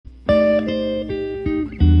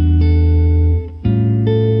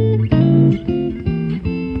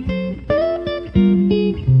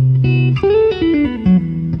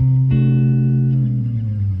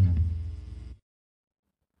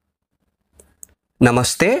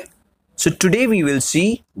Namaste. So today we will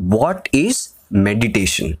see what is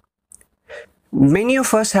meditation. Many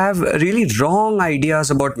of us have really wrong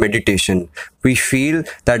ideas about meditation. We feel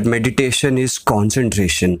that meditation is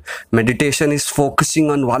concentration. Meditation is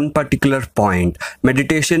focusing on one particular point.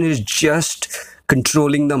 Meditation is just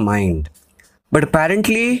controlling the mind. But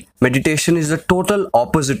apparently, meditation is the total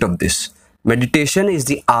opposite of this. Meditation is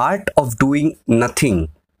the art of doing nothing.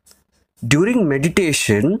 During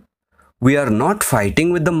meditation, we are not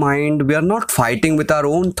fighting with the mind, we are not fighting with our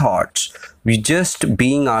own thoughts. We just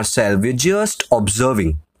being ourselves, we're just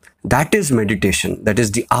observing. That is meditation. That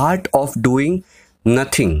is the art of doing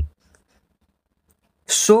nothing.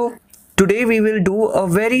 So today we will do a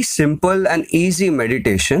very simple and easy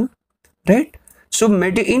meditation, right? So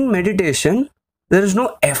in meditation, there is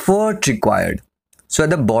no effort required. So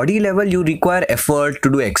at the body level, you require effort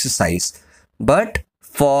to do exercise. But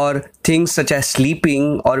for things such as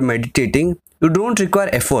sleeping or meditating, you don't require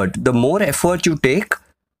effort. The more effort you take,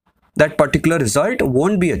 that particular result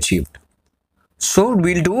won't be achieved. So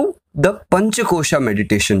we'll do the Panchakosha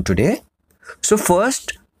meditation today. So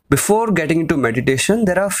first, before getting into meditation,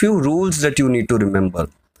 there are a few rules that you need to remember.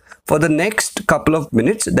 For the next couple of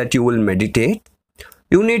minutes that you will meditate,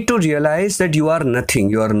 you need to realize that you are nothing.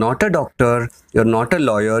 You are not a doctor, you're not a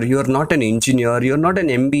lawyer, you're not an engineer, you're not an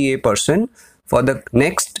MBA person for the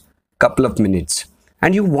next couple of minutes.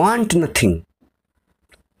 And you want nothing.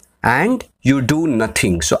 And you do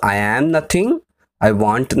nothing. So I am nothing, I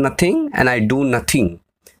want nothing, and I do nothing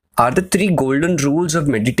are the three golden rules of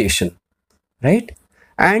meditation, right?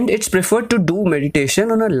 And it's preferred to do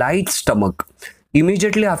meditation on a light stomach.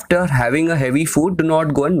 Immediately after having a heavy food, do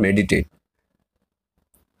not go and meditate.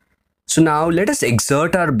 So now let us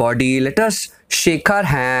exert our body. Let us shake our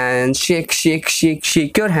hands.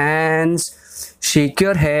 Shake your hands. Shake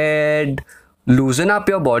your head. Loosen up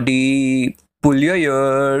your body. Pull your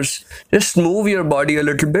ears. Just move your body a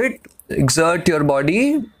little bit. Exert your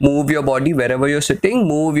body. Move your body wherever you're sitting.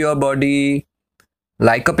 Move your body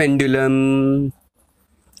like a pendulum.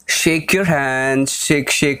 Shake your hands.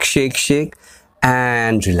 Shake.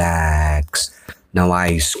 And relax. Now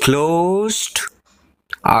eyes closed.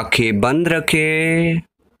 आंखें बंद रखें.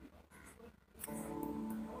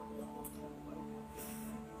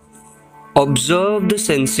 Observe the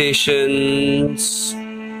sensations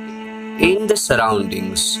in the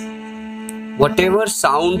surroundings. Whatever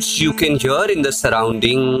sounds you can hear in the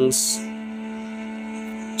surroundings,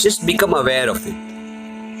 just become aware of it.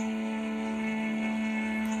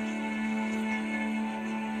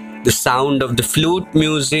 The sound of the flute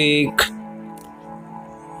music,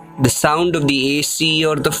 the sound of the AC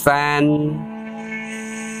or the fan,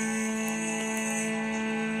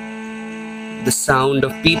 the sound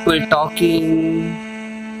of people talking.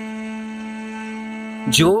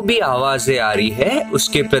 जो भी आवाजें आ रही है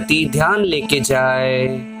उसके प्रति ध्यान लेके जाए.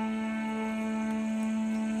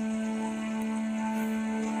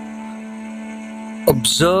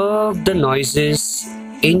 Observe the noises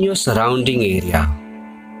in your surrounding area.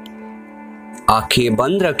 आंखें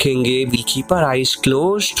बंद रखेंगे. We keep our eyes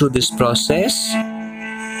closed through this process.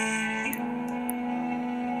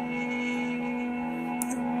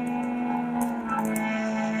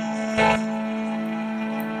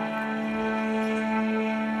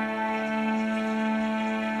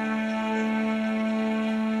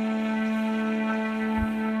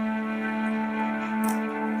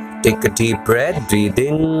 Take a deep breath, breathe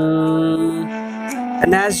in.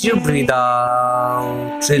 And as you breathe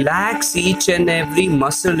out, relax each and every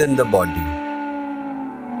muscle in the body.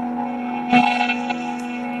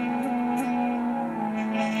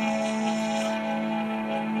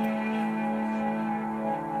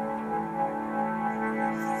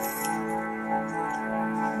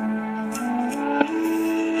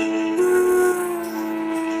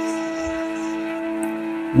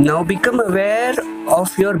 Now become aware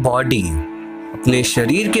of your body. अपने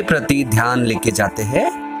शरीर के प्रति ध्यान लेके जाते हैं.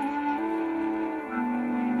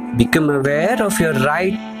 Become aware of your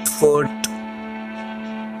right foot.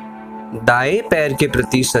 दाएं पैर के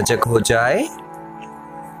प्रति सजग हो जाए.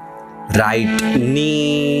 Right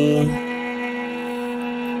knee,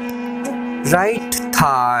 right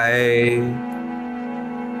thigh,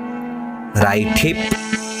 right hip,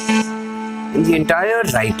 and the entire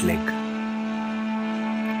right leg.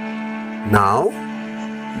 Now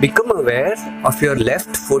become aware of your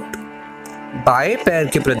left foot. बाएं पैर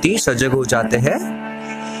के प्रति सजग हो जाते हैं.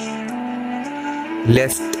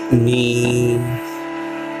 Left knee,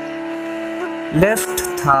 left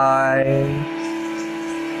thigh,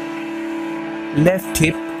 left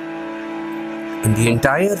hip, and the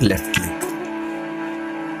entire left leg.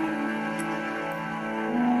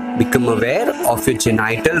 Become aware of your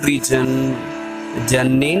genital region.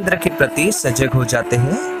 जननेंद्र के प्रति सजग हो जाते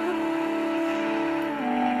हैं.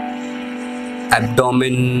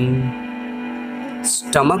 Abdomen,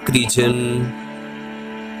 stomach region,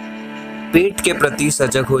 पेट के प्रति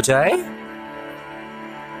सजग हो जाए.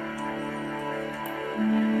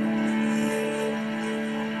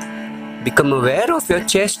 Become aware of your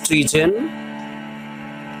chest region.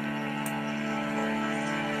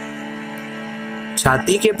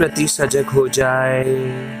 छाती के प्रति सजग हो जाए.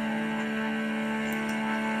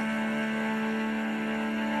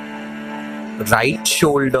 Right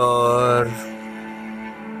shoulder,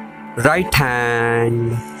 right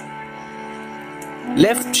hand,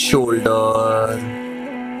 left shoulder,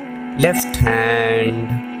 left hand,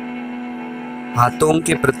 हाथों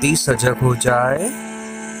के प्रति सजग हो जाए.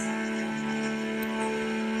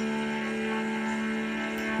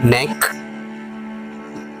 Neck,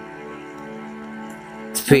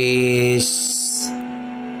 face,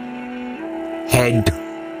 head,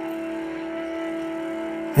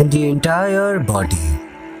 and the entire body.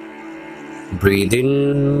 Breathe in,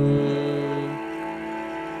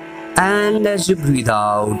 and as you breathe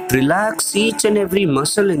out, relax each and every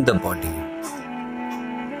muscle in the body.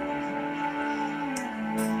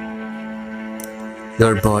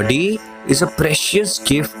 Your body is a precious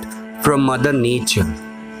gift from Mother Nature.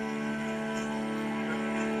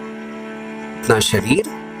 अपना शरीर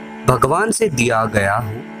भगवान से दिया गया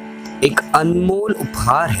हो एक अनमोल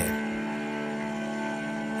उपहार है.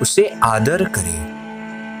 उसे आदर करें.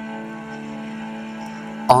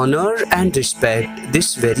 Honor and respect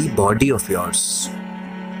this very body of yours.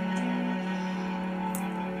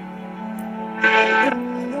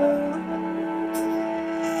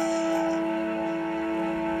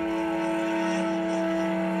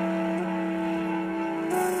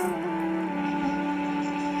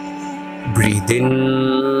 Breathe in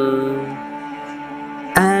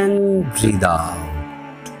and breathe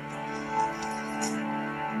out.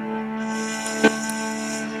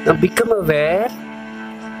 Now become aware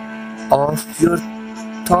of your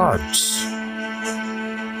thoughts.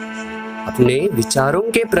 अपने विचारों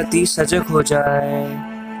के प्रति सजग हो जाए.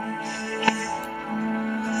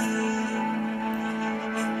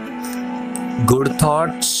 Good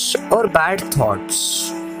thoughts or bad thoughts,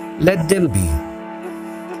 let them be.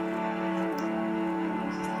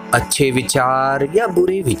 अच्छे विचार या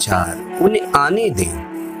बुरे विचार, उन्हें आने दें.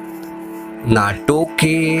 ना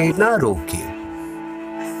टोके ना रोके.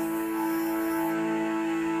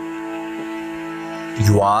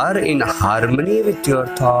 You are in harmony with your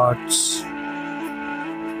thoughts.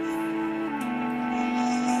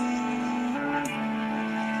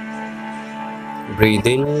 Breathe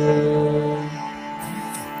in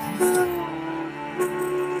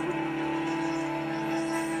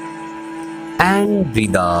and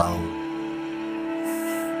breathe out.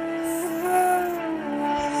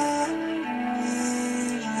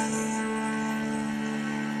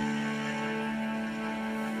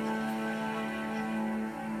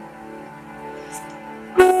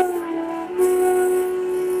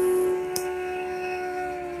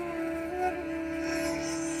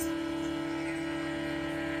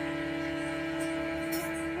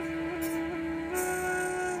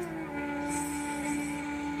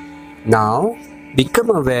 Now become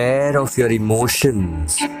aware of your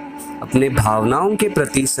emotions. अपने भावनाओं के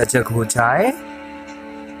प्रति सजग हो जाए.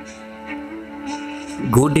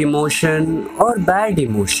 Good emotion or bad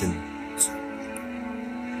emotion,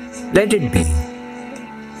 let it be.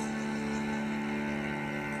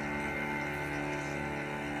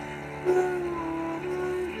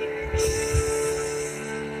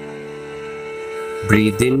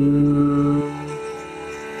 Breathe in,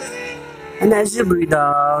 and as you breathe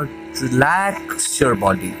out, relax your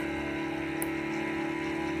body.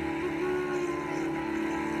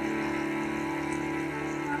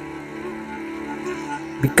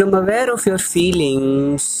 Become aware of your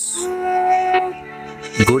feelings.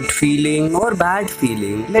 Good feeling or bad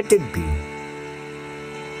feeling, let it be.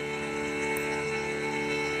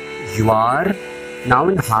 You are now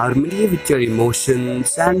in harmony with your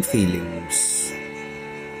emotions and feelings.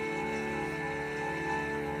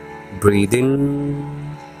 Breathe in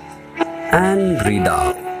and breathe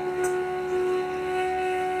out.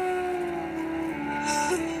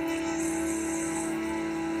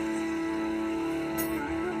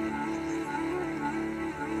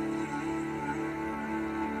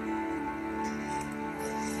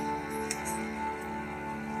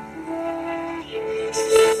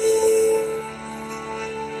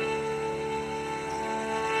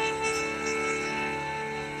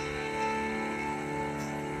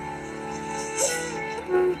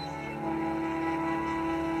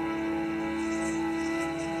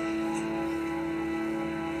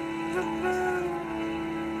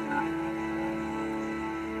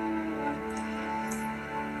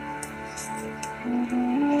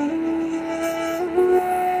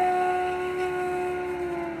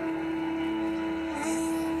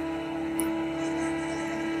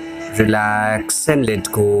 Relax and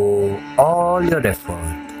let go all your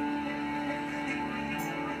effort.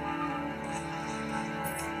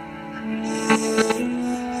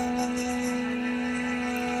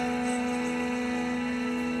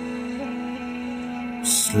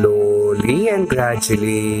 Slowly and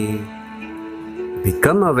gradually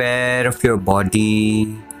become aware of your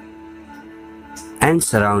body and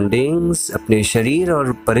surroundings. अपने शरीर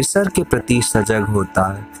और परिसर के प्रति सजग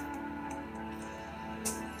होता है।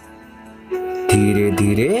 धीरे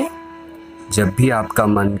धीरे जब भी आपका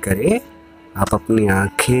मन करे आप अपनी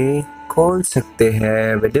आंखें खोल सकते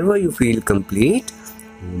हैं। Whenever you feel complete,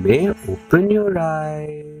 you may open your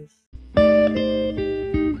eyes.